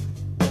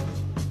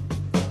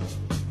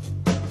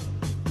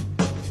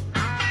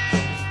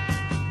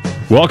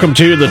Welcome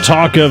to the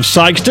Talk of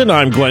Sikeston.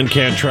 I'm Glenn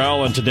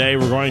Cantrell, and today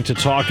we're going to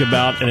talk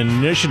about an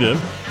initiative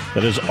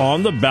that is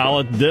on the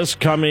ballot this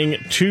coming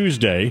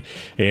Tuesday,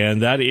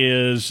 and that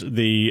is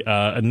the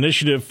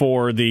initiative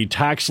for the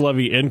tax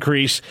levy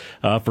increase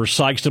for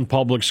Sikeston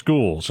Public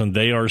Schools, and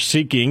they are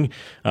seeking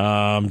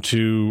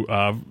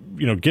to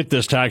get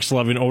this tax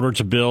levy in order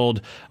to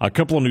build a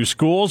couple of new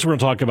schools. We're going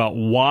to talk about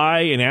why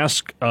and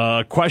ask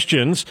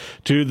questions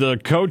to the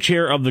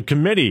co-chair of the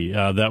committee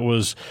that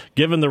was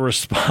given the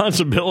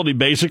responsibility,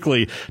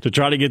 basically, to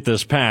try to get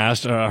this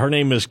passed. Her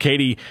name is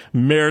Katie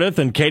Merideth,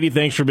 and Katie,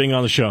 thanks for being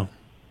on the show.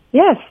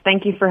 Yes,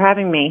 thank you for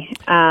having me.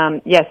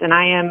 Yes, and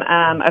I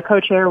am a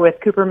co-chair with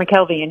Cooper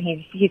McKelvey, and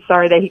he's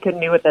sorry that he couldn't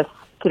be with us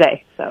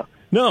today. So.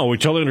 No, we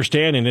totally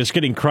understand, and it's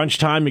getting crunch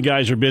time. You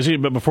guys are busy.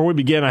 But before we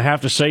begin, I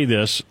have to say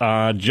this,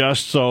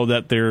 just so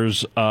that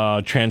there's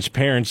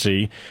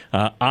transparency.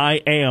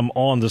 I am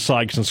on the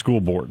Sikeston School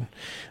Board.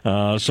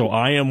 So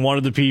I am one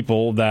of the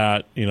people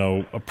that,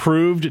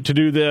 approved to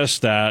do this,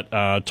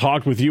 that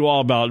talked with you all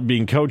about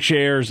being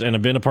co-chairs and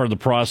have been a part of the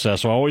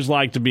process. So I always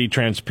like to be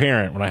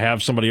transparent when I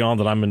have somebody on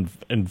that I'm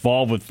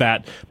involved with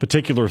that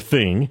particular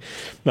thing,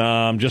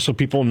 just so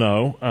people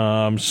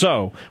know.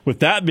 So with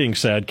that being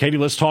said, Katie,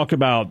 let's talk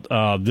about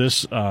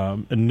this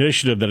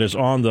initiative that is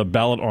on the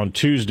ballot on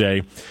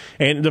Tuesday.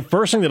 And the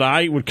first thing that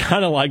I would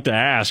kind of like to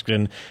ask,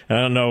 and I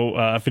don't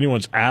know if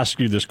anyone's asked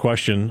you this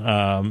question,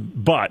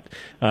 but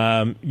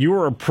you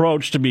were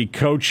approached to be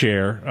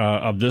co-chair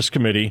of this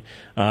committee.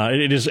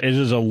 It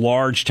is a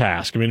large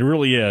task. I mean, it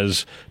really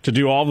is, to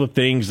do all the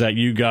things that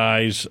you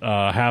guys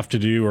have to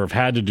do or have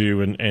had to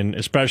do, and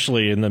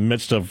especially in the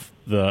midst of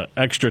the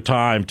extra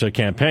time to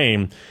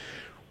campaign.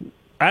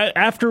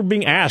 After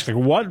being asked,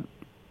 what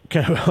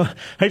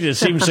I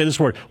just even say this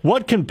word.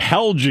 What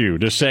compelled you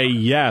to say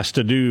yes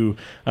to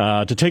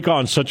take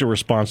on such a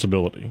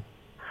responsibility?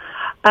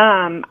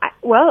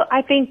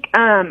 I think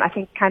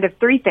kind of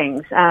three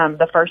things.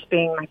 The first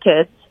being my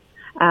kids.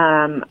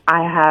 I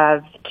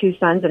have two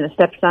sons and a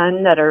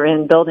stepson that are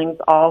in buildings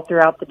all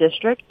throughout the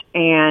district,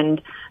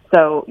 and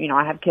so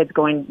I have kids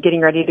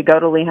getting ready to go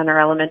to Lee Hunter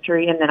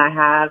Elementary, and then I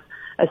have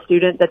a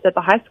student that's at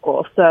the high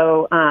school.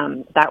 So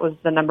that was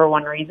the number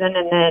one reason,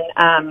 and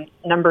then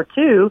number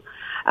two.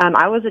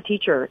 I was a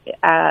teacher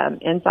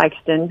in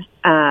Sikeston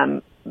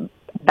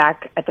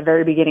back at the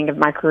very beginning of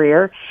my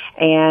career,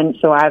 and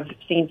so I've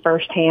seen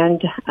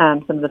firsthand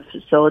some of the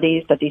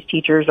facilities that these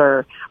teachers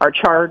are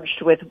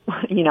charged with,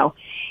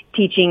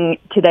 teaching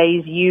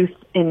today's youth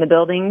in the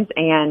buildings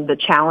and the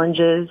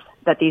challenges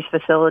that these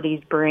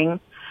facilities bring.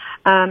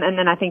 And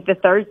then I think the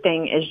third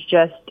thing is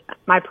just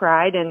my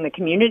pride in the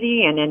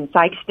community and in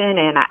Sikeston,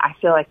 and I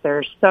feel like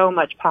there's so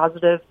much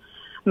positive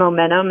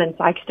momentum in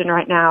Sikeston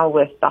right now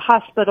with the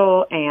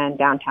hospital and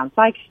downtown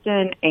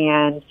Sikeston,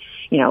 and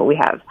we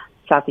have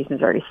Southeast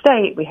Missouri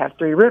State, we have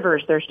Three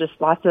Rivers. There's just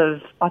lots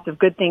of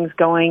good things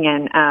going,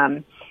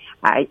 and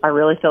I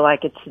really feel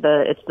like it's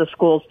the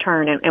school's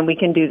turn, and we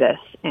can do this.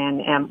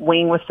 And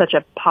Wing was such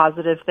a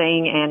positive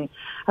thing, and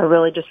I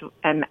really just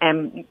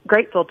am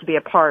grateful to be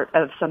a part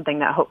of something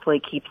that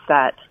hopefully keeps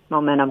that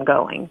momentum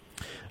going.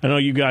 I know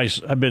you guys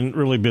have been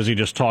really busy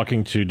just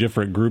talking to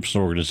different groups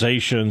and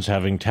organizations,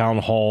 having town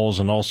halls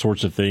and all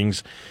sorts of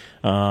things.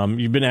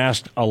 You've been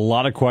asked a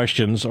lot of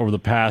questions over the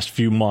past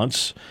few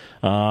months.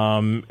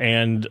 Again,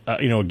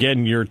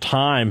 your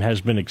time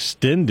has been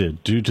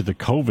extended due to the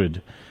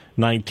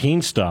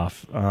COVID-19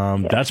 stuff.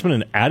 Yes. That's been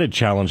an added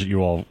challenge that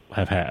you all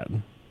have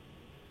had.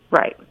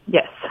 Right.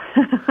 Yes.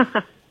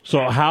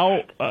 So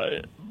how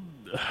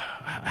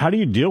do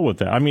you deal with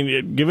that? I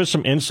mean, give us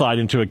some insight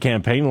into a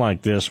campaign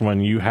like this when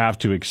you have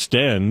to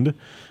extend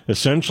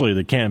essentially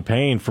the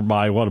campaign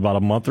by about a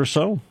month or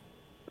so?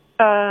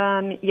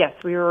 Yes,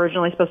 we were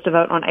originally supposed to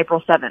vote on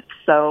April 7th,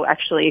 so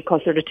actually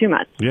closer to 2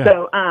 months. Yeah.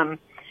 So, I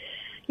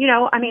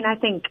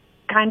think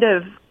kind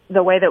of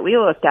the way that we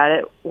looked at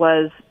it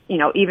was,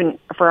 even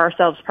for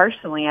ourselves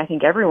personally, I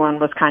think everyone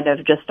was kind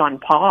of just on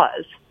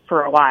pause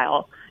for a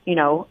while.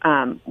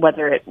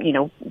 Whether it,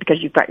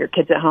 because you've got your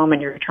kids at home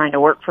and you're trying to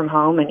work from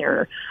home and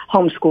you're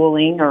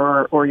homeschooling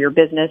or your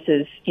business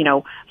is,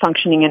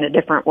 functioning in a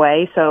different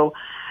way. So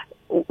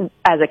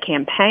as a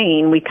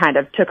campaign, we kind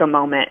of took a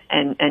moment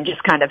and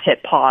just kind of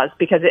hit pause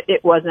because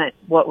it wasn't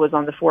what was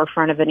on the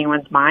forefront of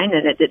anyone's mind,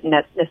 and it didn't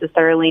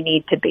necessarily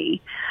need to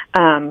be.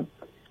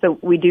 So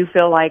we do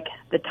feel like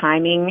the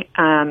timing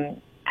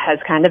has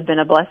kind of been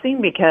a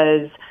blessing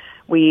because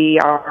we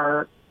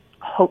are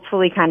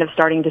hopefully kind of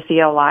starting to see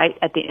a light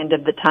at the end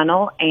of the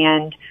tunnel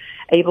and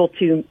able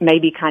to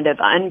maybe kind of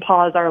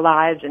unpause our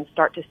lives and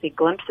start to see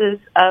glimpses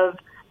of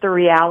the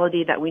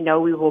reality that we know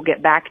we will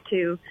get back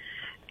to.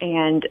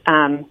 And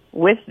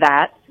with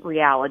that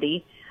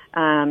reality,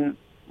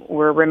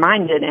 we're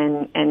reminded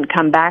and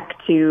come back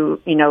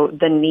to,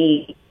 the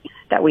need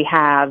that we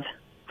have,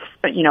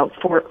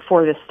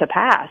 for this to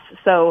pass.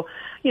 So,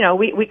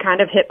 we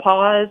kind of hit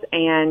pause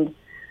and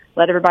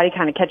let everybody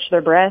kind of catch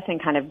their breath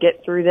and kind of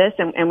get through this.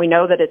 And we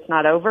know that it's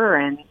not over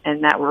and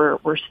that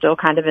we're still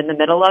kind of in the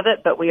middle of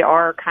it, but we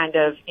are kind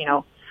of,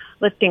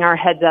 lifting our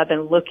heads up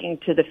and looking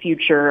to the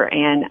future,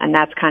 and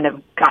that's kind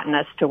of gotten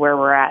us to where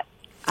we're at,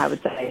 I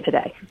would say,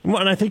 today. Well,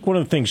 and I think one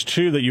of the things,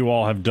 too, that you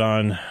all have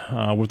done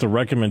with the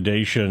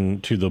recommendation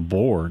to the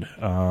board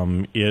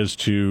is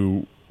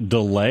to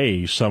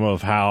delay some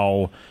of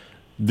how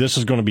this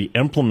is going to be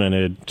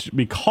implemented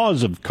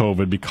because of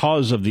COVID,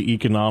 because of the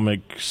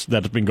economics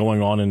that's been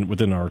going on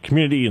within our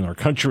community and our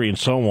country and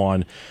so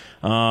on,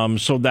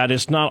 so that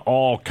it's not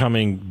all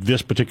coming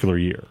this particular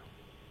year.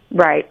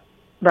 Right.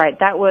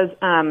 That was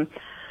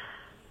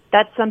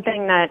that's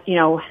something that,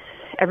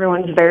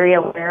 everyone's very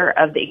aware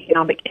of the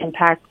economic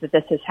impact that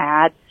this has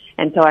had.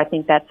 And so I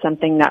think that's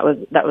something that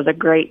was a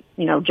great,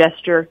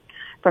 gesture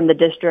from the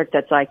district.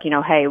 That's like,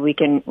 hey, we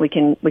can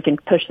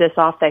push this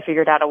off. They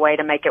figured out a way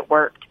to make it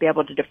work, to be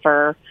able to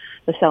defer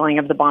the selling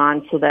of the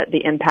bonds so that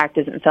the impact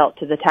isn't felt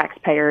to the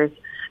taxpayers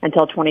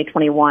until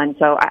 2021.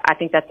 So I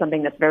think that's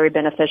something that's very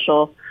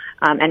beneficial.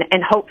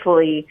 And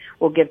hopefully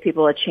will give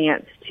people a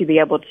chance to be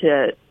able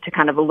to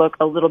kind of look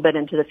a little bit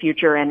into the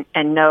future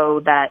and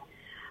know that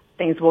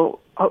things will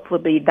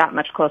hopefully be that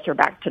much closer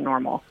back to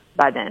normal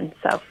by then.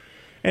 So,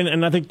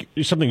 and I think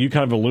something you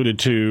kind of alluded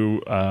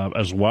to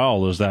as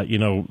well is that,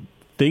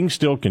 things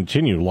still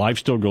continue. Life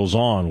still goes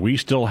on. We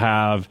still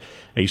have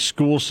a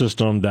school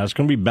system that's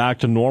going to be back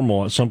to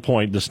normal at some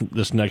point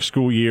this next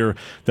school year,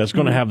 that's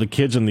going to have the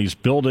kids in these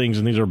buildings,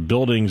 and these are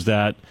buildings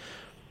that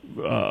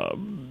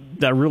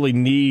really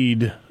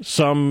need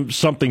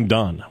something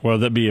done, whether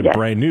that be a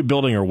brand new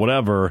building or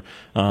whatever.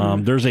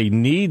 There's a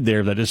need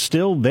there that is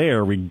still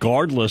there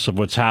regardless of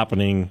what's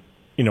happening,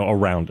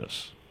 around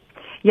us.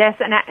 Yes,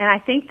 and I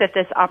think that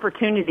this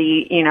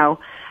opportunity,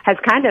 has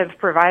kind of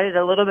provided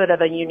a little bit of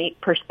a unique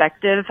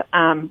perspective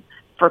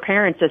for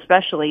parents,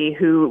 especially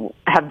who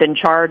have been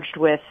charged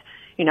with,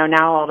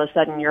 now all of a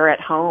sudden you're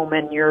at home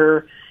and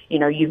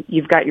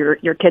you've got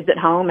your kids at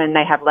home, and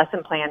they have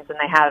lesson plans, and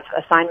they have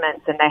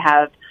assignments, and they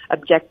have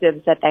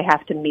objectives that they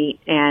have to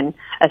meet, and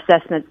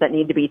assessments that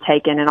need to be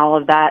taken, and all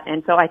of that.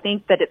 And so I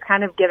think that it's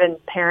kind of given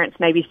parents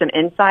maybe some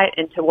insight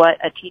into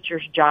what a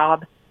teacher's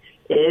job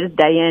is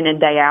day in and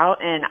day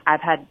out. And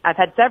I've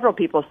had several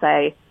people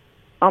say,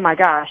 oh my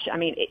gosh, I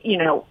mean,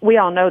 we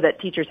all know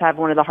that teachers have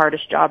one of the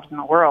hardest jobs in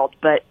the world,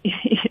 but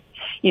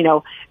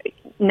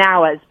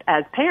now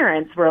as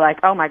parents, we're like,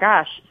 oh my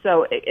gosh.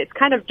 So it's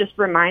kind of just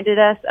reminded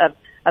us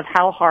of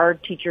how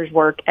hard teachers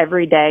work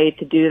every day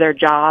to do their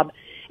job.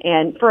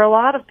 And for a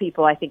lot of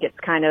people, I think it's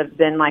kind of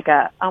been like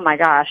oh my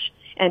gosh.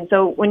 And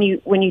so when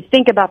you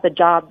think about the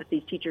job that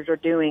these teachers are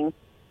doing,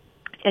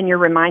 and you're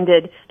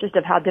reminded just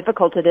of how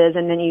difficult it is,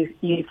 and then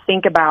you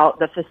think about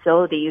the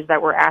facilities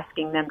that we're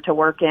asking them to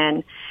work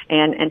in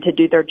and to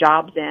do their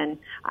jobs in,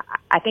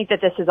 I think that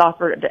this has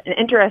offered an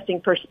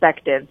interesting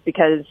perspective,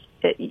 because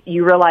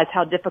you realize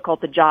how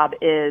difficult the job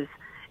is,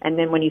 and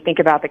then when you think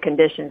about the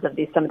conditions of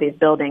some of these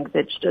buildings,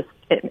 it's just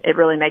it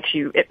really makes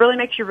you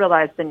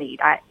realize the need,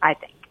 I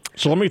think.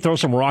 So let me throw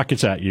some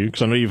rockets at you,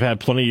 because I know you've had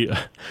plenty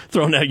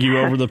thrown at you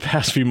over the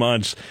past few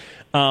months.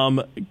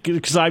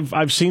 Because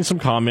I've seen some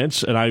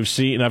comments, and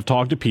I've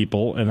talked to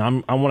people, and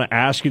I want to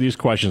ask you these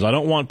questions. I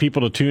don't want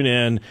people to tune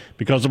in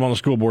because I'm on the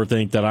school board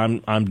think that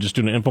I'm just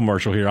doing an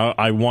infomercial here.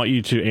 I want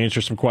you to answer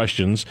some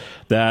questions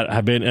that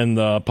have been in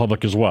the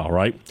public as well,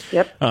 right?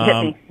 Yep.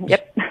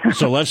 Yep.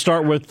 So let's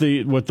start with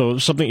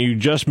something you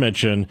just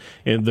mentioned,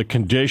 in the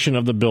condition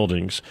of the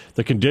buildings.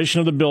 The condition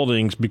of the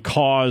buildings,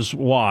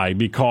 why?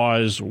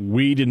 Because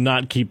we did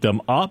not keep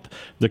them up.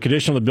 The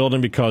condition of the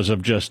building because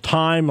of just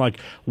time. Like,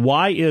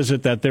 why is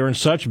it that they're in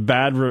such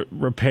bad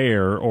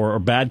repair or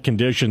bad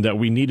condition that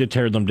we need to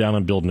tear them down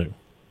and build new?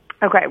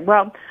 Okay,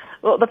 well,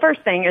 the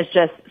first thing is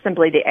just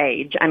simply the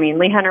age. I mean,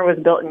 Lee Hunter was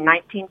built in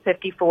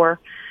 1954,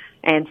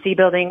 and C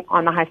Building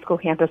on the high school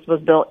campus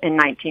was built in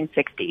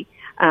 1960.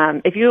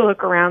 If you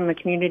look around the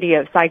community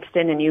of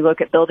Sikeston and you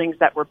look at buildings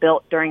that were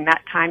built during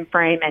that time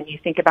frame, and you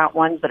think about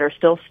ones that are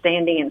still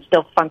standing and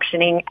still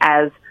functioning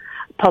as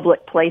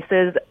public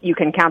places, you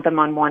can count them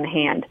on one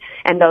hand.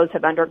 And those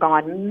have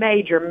undergone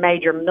major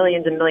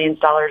millions and millions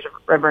of dollars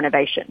of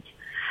renovations.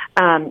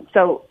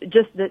 So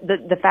just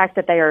the fact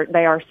that they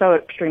are so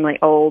extremely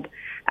old,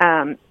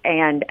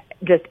 and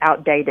just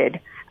outdated.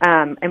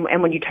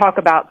 And when you talk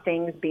about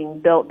things being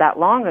built that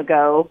long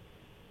ago,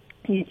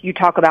 you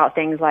talk about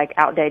things like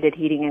outdated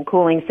heating and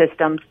cooling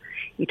systems.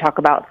 You talk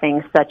about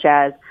things such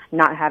as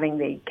not having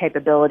the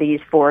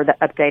capabilities for the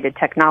updated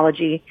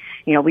technology.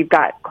 We've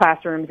got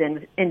classrooms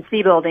in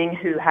C Building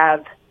who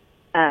have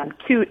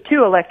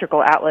two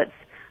electrical outlets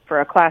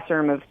for a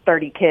classroom of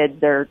 30 kids.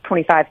 There are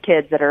 25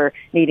 kids that are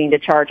needing to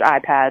charge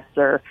iPads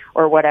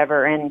or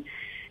whatever. And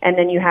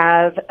then you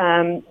have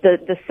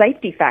the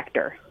safety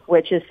factor,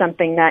 which is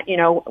something that,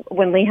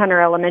 when Lee Hunter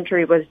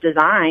Elementary was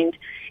designed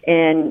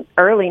in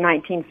early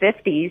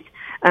 1950s,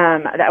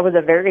 it was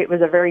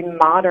a very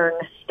modern,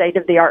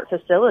 state-of-the-art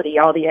facility.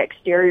 All the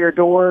exterior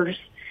doors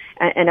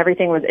and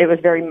everything was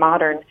very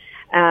modern.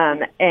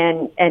 And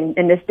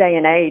in this day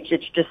and age,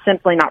 it's just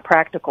simply not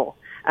practical.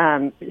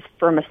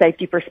 From a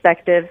safety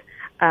perspective,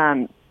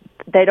 we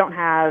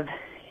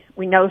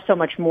know so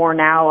much more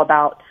now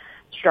about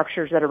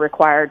structures that are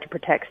required to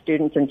protect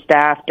students and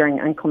staff during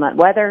inclement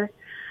weather.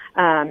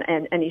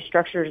 And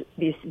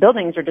these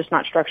buildings are just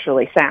not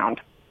structurally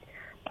sound.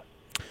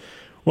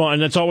 Well,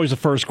 and that's always the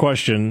first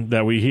question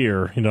that we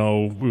hear.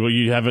 Well,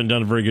 you haven't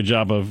done a very good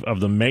job of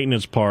the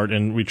maintenance part,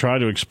 and we try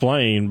to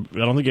explain. I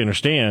don't think you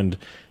understand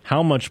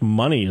how much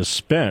money is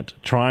spent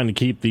trying to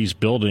keep these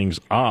buildings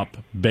up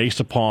based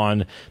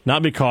upon,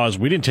 not because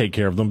we didn't take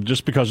care of them,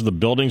 just because of the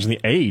buildings and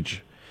the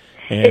age.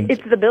 And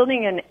it's the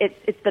building and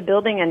it's the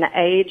building and the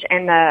age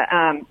and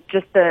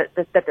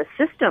the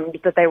systems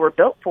that they were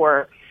built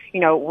for.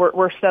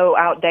 We're so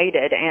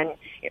outdated. And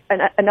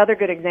another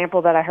good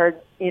example that I heard,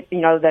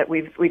 that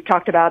we've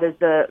talked about is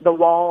the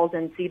walls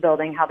in C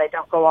building, how they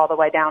don't go all the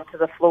way down to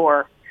the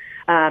floor.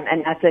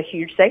 And that's a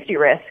huge safety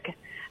risk.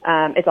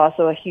 It's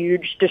also a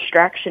huge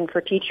distraction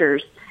for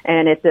teachers.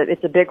 And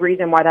it's a big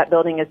reason why that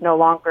building is no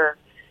longer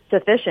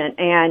sufficient.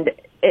 And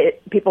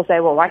people say,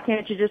 well, why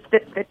can't you just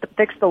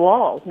fix the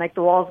walls, make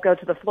the walls go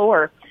to the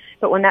floor?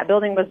 But when that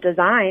building was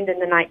designed in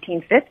the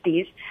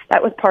 1950s,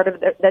 that was part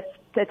of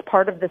that's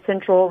part of the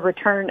central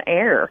return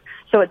air.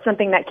 So it's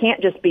something that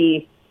can't just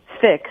be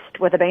fixed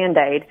with a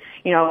Band-Aid.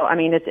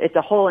 It's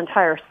a whole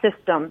entire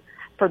system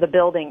for the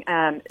building.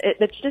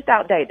 It's just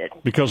outdated.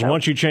 Because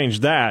once you change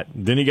that,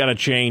 then you got to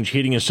change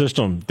heating a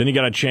system. Then you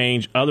got to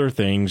change other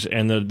things,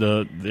 and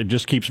it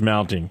just keeps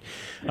mounting.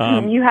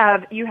 You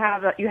have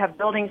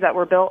buildings that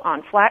were built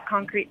on flat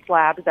concrete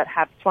slabs that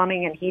have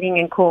plumbing and heating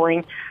and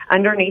cooling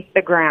underneath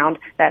the ground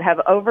that have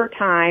over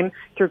time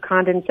through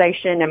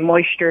condensation and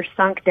moisture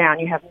sunk down.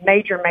 You have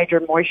major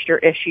moisture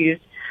issues.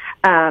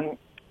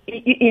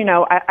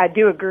 I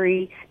do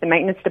agree. The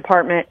maintenance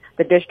department,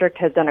 the district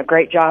has done a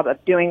great job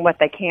of doing what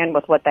they can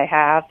with what they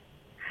have.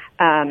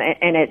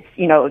 And it's,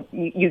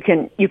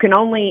 you can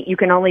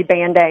only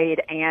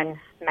Band-Aid and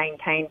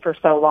maintain for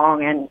so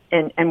long,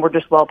 and we're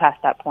just well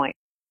past that point.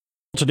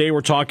 Today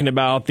we're talking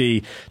about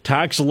the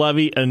tax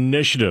levy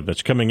initiative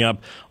that's coming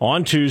up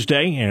on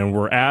Tuesday, and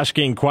we're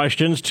asking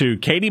questions to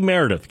Katie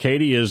Merideth.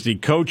 Katie is the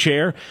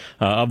co-chair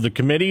of the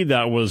committee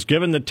that was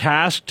given the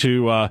task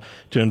to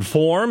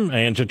inform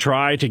and to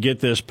try to get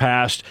this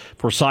passed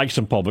for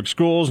Sikeston Public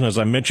Schools. And as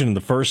I mentioned in the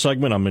first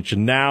segment, I'll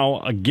mention now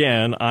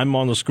again, I'm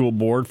on the school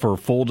board for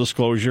full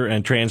disclosure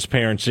and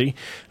transparency.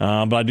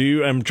 But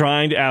I'm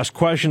trying to ask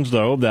questions,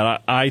 though,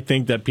 that I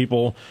think that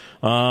people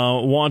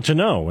want to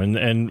know.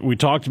 And we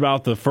talked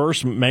about the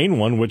first main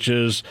one, which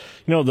is,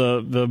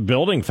 the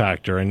building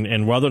factor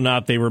and whether or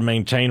not they were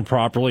maintained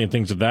properly and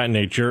things of that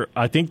nature.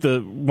 I think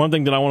the one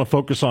thing that I want to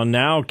focus on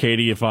now,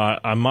 Katie, if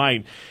I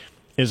might,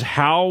 is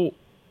how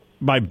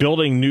by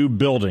building new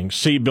buildings,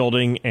 C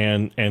building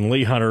and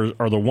Lee Hunter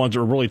are the ones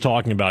that we're really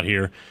talking about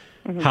here.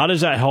 Mm-hmm. How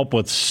does that help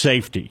with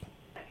safety?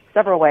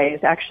 Several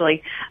ways,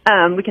 actually.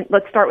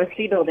 Let's start with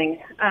C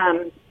building.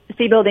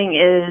 C building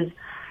is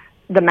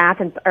the math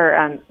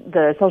or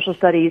the social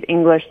studies,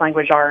 English,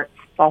 language arts,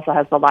 also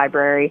has the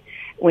library.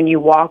 When you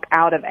walk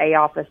out of A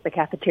office, the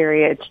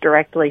cafeteria, it's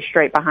directly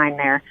straight behind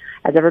there.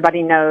 As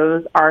everybody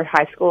knows, our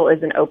high school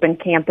is an open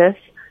campus.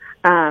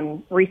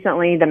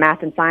 Recently, the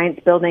math and science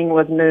building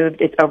was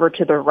moved. It's over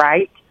to the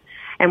right.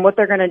 And what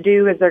they're going to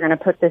do is they're going to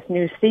put this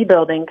new C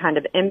building kind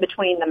of in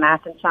between the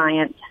math and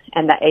science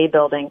and the A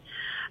building.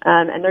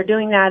 And they're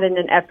doing that in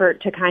an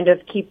effort to kind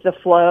of keep the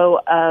flow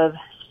of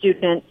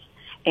students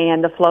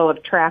and the flow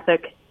of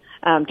traffic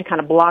to kind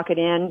of block it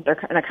in. They're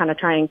kind of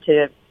trying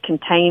to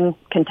contain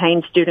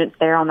students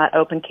there on that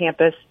open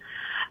campus.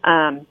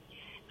 As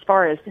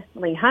far as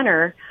Lee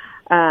Hunter,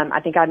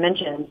 I think I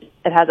mentioned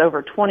it has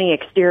over 20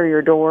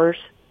 exterior doors,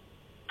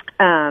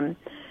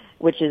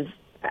 which is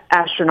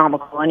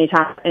astronomical.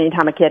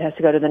 Anytime a kid has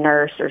to go to the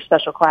nurse or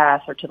special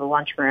class or to the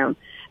lunchroom,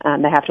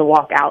 they have to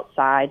walk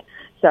outside.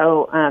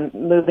 So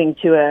moving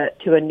to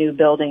a new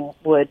building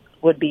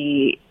would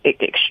be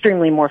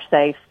extremely more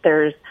safe.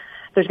 There's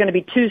going to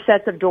be two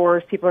sets of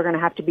doors. People are going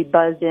to have to be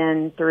buzzed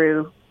in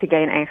through to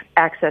gain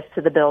access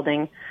to the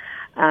building.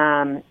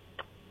 20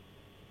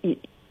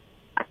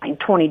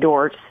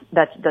 doors.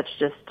 That's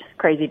just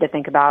crazy to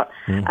think about.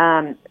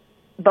 Mm.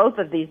 Both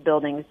of these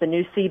buildings, the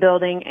new C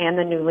building and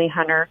the new Lee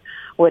Hunter,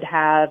 would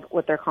have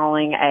what they're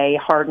calling a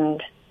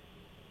hardened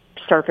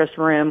surface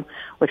room,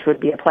 which would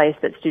be a place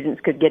that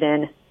students could get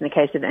in the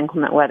case of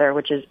inclement weather,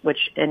 which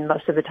in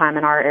most of the time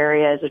in our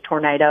area is a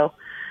tornado.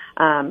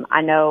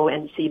 I know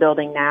in C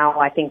building now,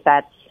 I think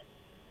that's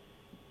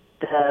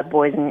the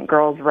boys and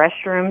girls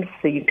restrooms.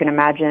 So you can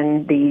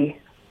imagine the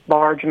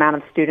large amount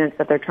of students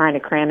that they're trying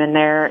to cram in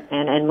there.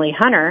 And in Lee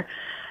Hunter,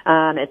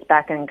 it's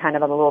back in kind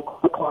of a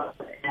little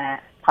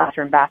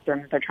classroom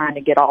bathroom that they're trying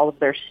to get all of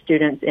their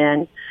students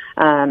in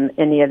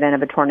the event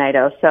of a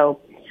tornado. So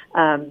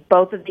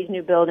both of these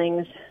new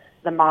buildings,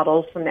 the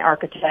models from the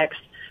architects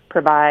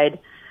provide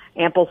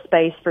ample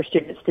space for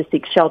students to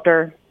seek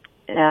shelter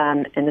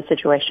in the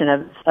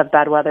situation of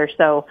bad weather.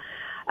 So,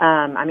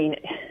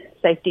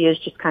 safety is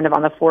just kind of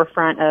on the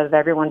forefront of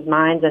everyone's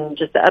minds, and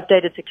just the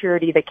updated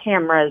security, the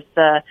cameras,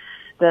 the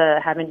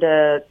having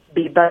to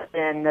be buzzed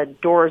in, the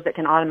doors that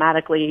can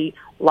automatically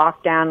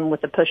lock down with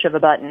the push of a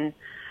button.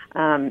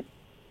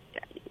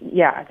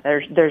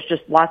 there's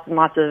just lots and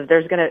lots of,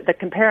 the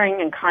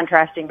comparing and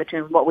contrasting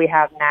between what we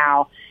have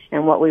now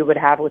and what we would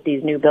have with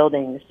these new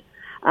buildings.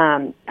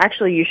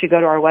 Actually, you should go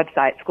to our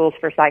website,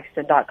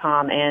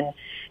 schoolsforsikeston.com,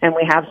 and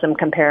we have some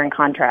compare and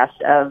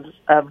contrast of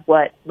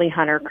what Lee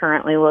Hunter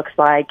currently looks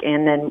like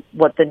and then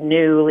what the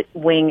new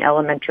Wing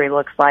Elementary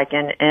looks like.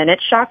 And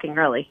it's shocking,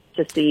 really,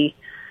 to see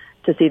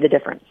the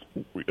difference.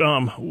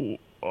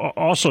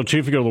 Also, too,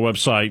 if you go to the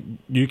website,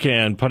 you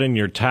can put in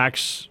your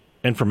tax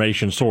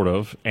information, sort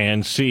of,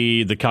 and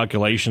see the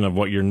calculation of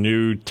what your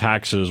new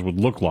taxes would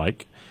look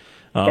like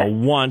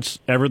once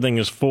everything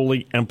is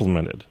fully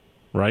implemented,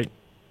 right?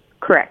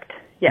 Correct.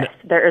 Yes.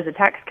 There is a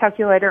tax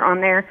calculator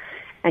on there,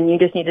 and you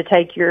just need to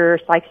take your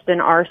Sikeston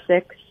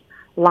R6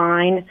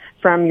 line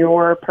from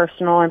your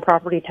personal and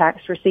property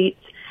tax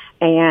receipts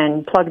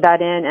and plug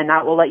that in, and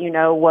that will let you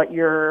know what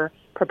your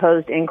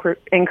proposed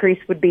increase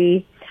would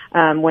be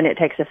when it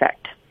takes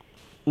effect.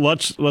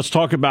 Let's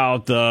talk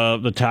about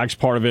the tax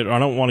part of it. I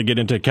don't want to get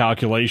into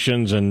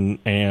calculations, and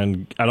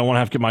I don't want to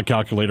have to get my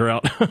calculator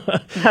out.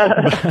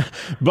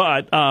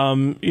 but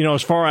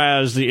as far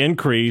as the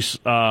increase,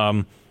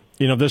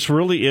 this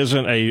really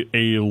isn't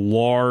a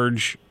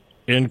large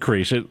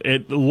increase.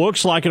 It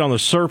looks like it on the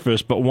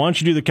surface, but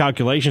once you do the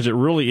calculations, it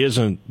really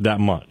isn't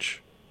that much.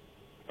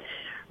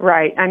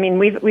 Right. I mean,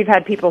 we've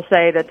had people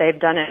say that they've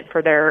done it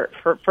for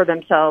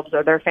themselves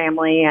or their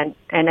family, and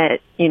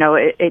it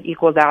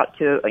equals out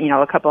to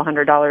a couple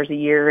 $100 a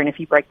year. And if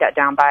you break that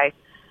down by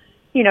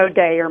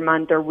day or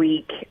month or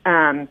week,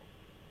 and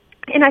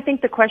I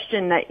think the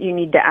question that you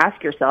need to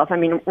ask yourself, I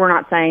mean, we're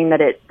not saying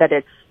that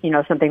it's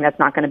something that's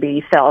not going to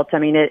be felt. I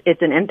mean,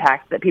 it's an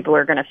impact that people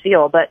are going to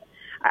feel, but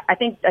I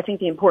think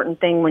the important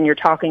thing when you're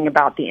talking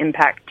about the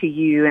impact to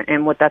you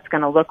and what that's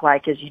going to look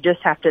like is you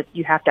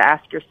have to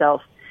ask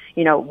yourself,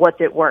 what's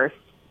it worth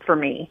for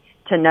me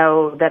to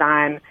know that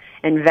I'm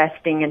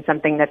investing in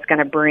something that's going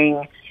to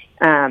bring,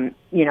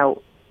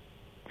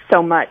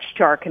 so much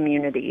to our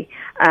community.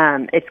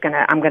 I'm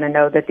going to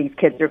know that these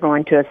kids are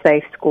going to a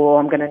safe school.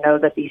 I'm going to know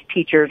that these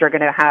teachers are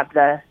going to have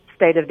the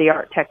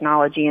state-of-the-art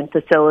technology and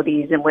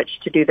facilities in which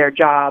to do their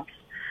jobs.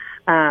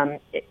 I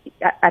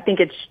think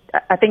that's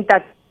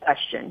the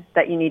question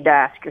that you need to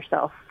ask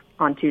yourself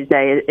on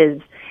Tuesday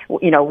is,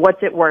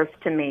 what's it worth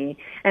to me?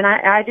 And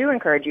I do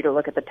encourage you to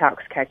look at the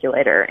tax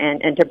calculator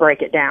and to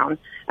break it down.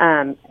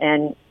 I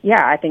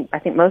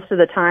think most of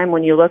the time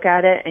when you look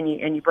at it and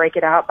you break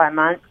it out by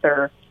month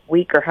or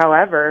week or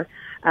however,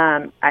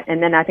 and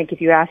then I think if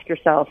you ask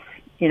yourself,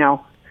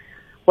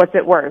 what's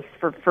it worth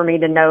for me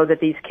to know that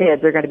these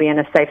kids are going to be in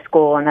a safe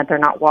school and that they're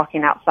not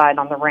walking outside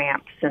on the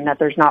ramps and that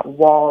there's not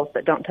walls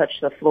that don't touch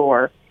the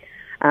floor?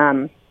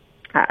 I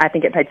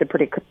think it paints a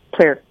pretty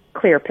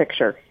clear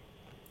picture.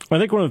 I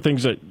think one of the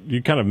things that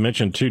you kind of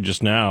mentioned too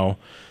just now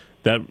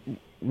that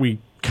we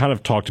kind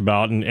of talked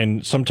about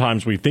and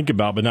sometimes we think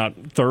about but not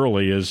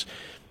thoroughly is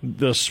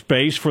the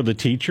space for the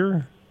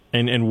teacher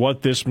and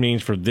what this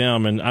means for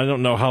them. And I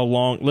don't know how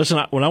long.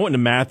 Listen, when I went to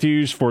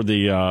Matthews for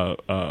the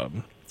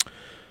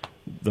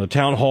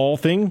town hall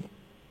thing,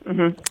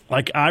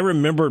 like I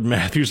remembered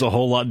Matthews a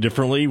whole lot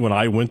differently when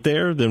I went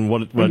there than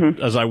what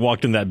as I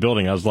walked in that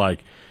building. I was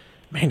like,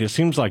 man, it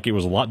seems like it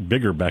was a lot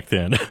bigger back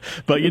then.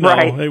 But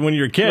right. When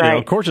you're a kid, right.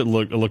 Of course it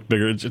looked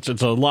bigger. It's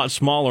a lot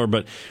smaller.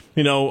 But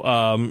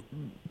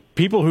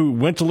people who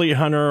went to Lee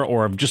Hunter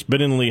or have just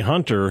been in Lee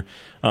Hunter,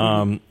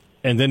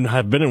 and then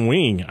have been in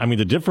Wing, I mean,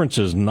 the difference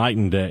is night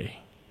and day.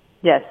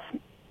 Yes,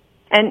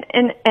 and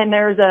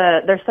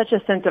there's such a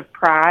sense of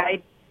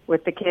pride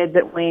with the kids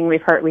at Wing. We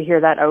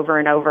hear that over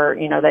and over.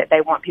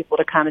 They want people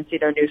to come and see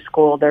their new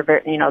school. They're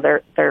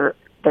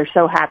they're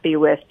so happy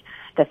with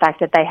the fact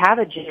that they have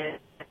a gym.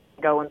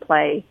 Go and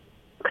play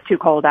too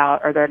cold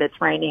out or that it's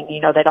raining.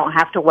 They don't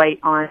have to wait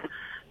on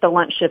the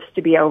lunch shifts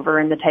to be over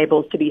and the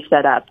tables to be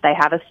set up. They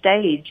have a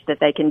stage that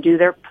they can do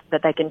their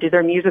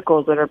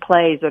musicals or their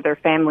plays or their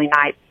family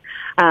nights.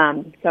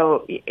 I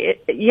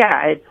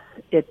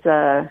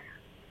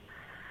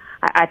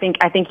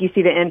think you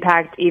see the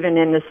impact even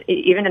in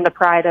the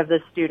pride of the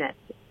students.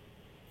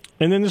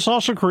 And then this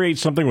also creates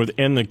something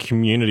within the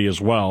community as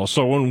well.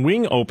 So when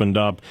Wing opened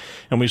up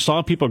and we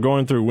saw people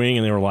going through Wing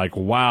and they were like,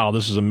 wow,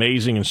 this is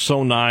amazing and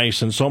so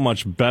nice and so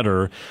much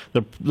better,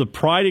 the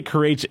pride it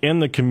creates in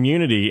the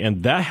community,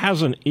 and that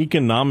has an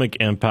economic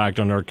impact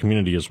on our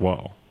community as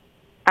well.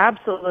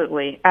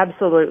 Absolutely.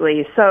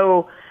 Absolutely.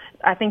 So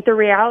I think the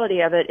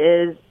reality of it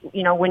is,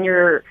 when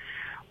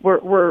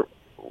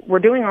we're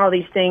doing all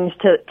these things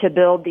to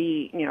build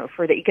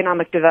for the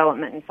economic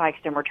development in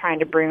Sikeston. We're trying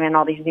to bring in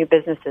all these new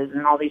businesses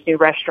and all these new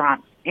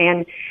restaurants.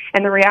 And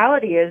the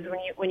reality is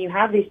when you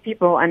have these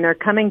people and they're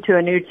coming to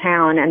a new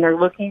town and they're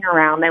looking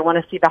around, they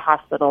want to see the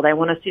hospital, they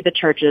want to see the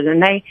churches,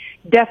 and they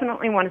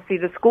definitely want to see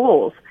the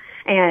schools.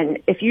 And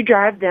if you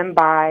drive them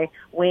by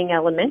Wing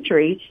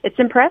Elementary, it's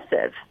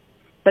impressive.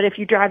 But if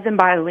you drive them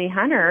by Lee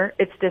Hunter,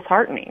 it's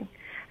disheartening.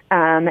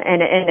 And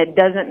it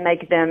doesn't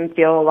make them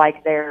feel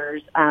like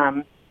there's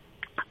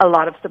a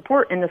lot of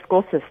support in the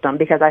school system,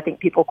 because I think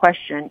people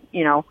question,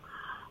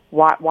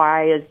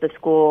 why is the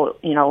school,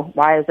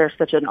 why is there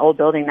such an old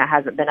building that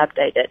hasn't been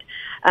updated?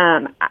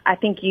 I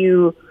think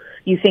you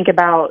think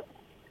about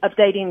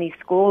updating these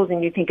schools,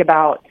 and you think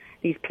about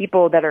these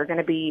people that are going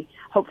to be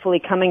hopefully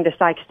coming to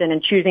Sikeston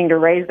and choosing to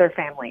raise their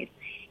families.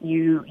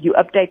 You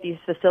update these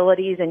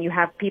facilities, and you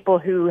have people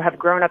who have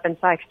grown up in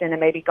Sikeston and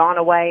maybe gone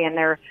away, and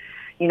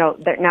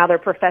now they're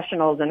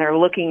professionals, and they're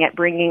looking at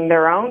bringing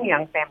their own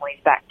young families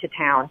back to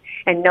town.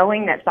 And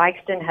knowing that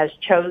Sikeston has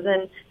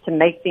chosen to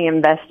make the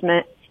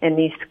investment in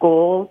these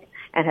schools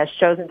and has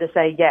chosen to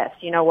say, yes,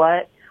 you know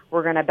what,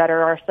 we're going to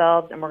better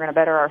ourselves and we're going to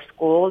better our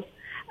schools.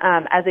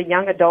 As a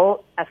young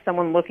adult, as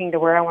someone looking to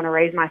where I want to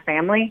raise my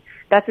family,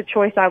 that's a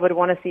choice I would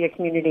want to see a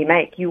community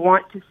make. You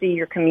want to see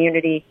your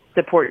community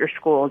support your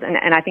schools.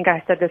 And I think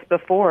I said this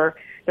before,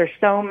 there's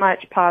so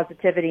much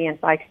positivity in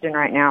Sikeston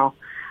right now,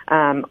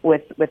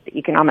 with the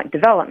economic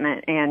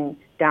development and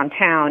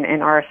downtown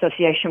and our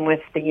association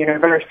with the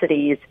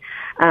universities,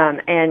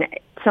 and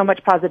so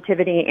much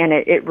positivity. And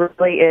it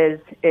really is,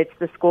 it's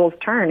the school's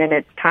turn, and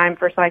it's time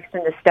for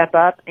Sikeston to step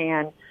up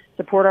and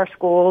support our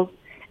schools.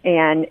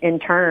 And in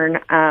turn,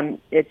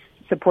 it's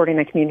supporting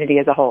the community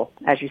as a whole,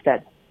 as you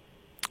said.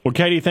 Well,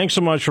 Katie, thanks so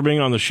much for being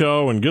on the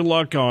show, and good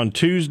luck on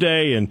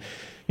Tuesday. And,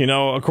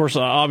 of course,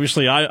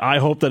 obviously, I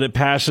hope that it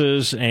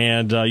passes.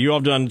 And you all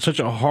have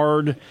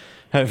done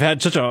have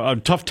had such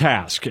a tough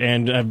task,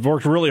 and have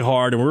worked really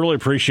hard, and we really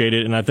appreciate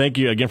it. And I thank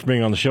you again for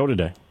being on the show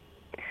today.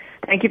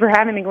 Thank you for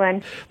having me,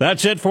 Glenn.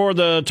 That's it for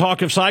the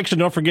Talk of Sikeston.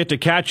 Don't forget to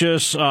catch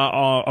us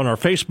on our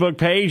Facebook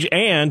page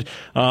and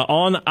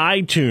on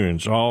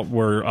iTunes,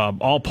 where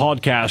all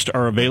podcasts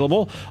are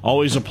available.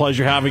 Always a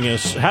pleasure having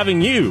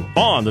you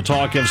on the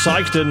Talk of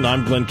Sikeston.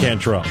 I'm Glenn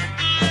Cantrell.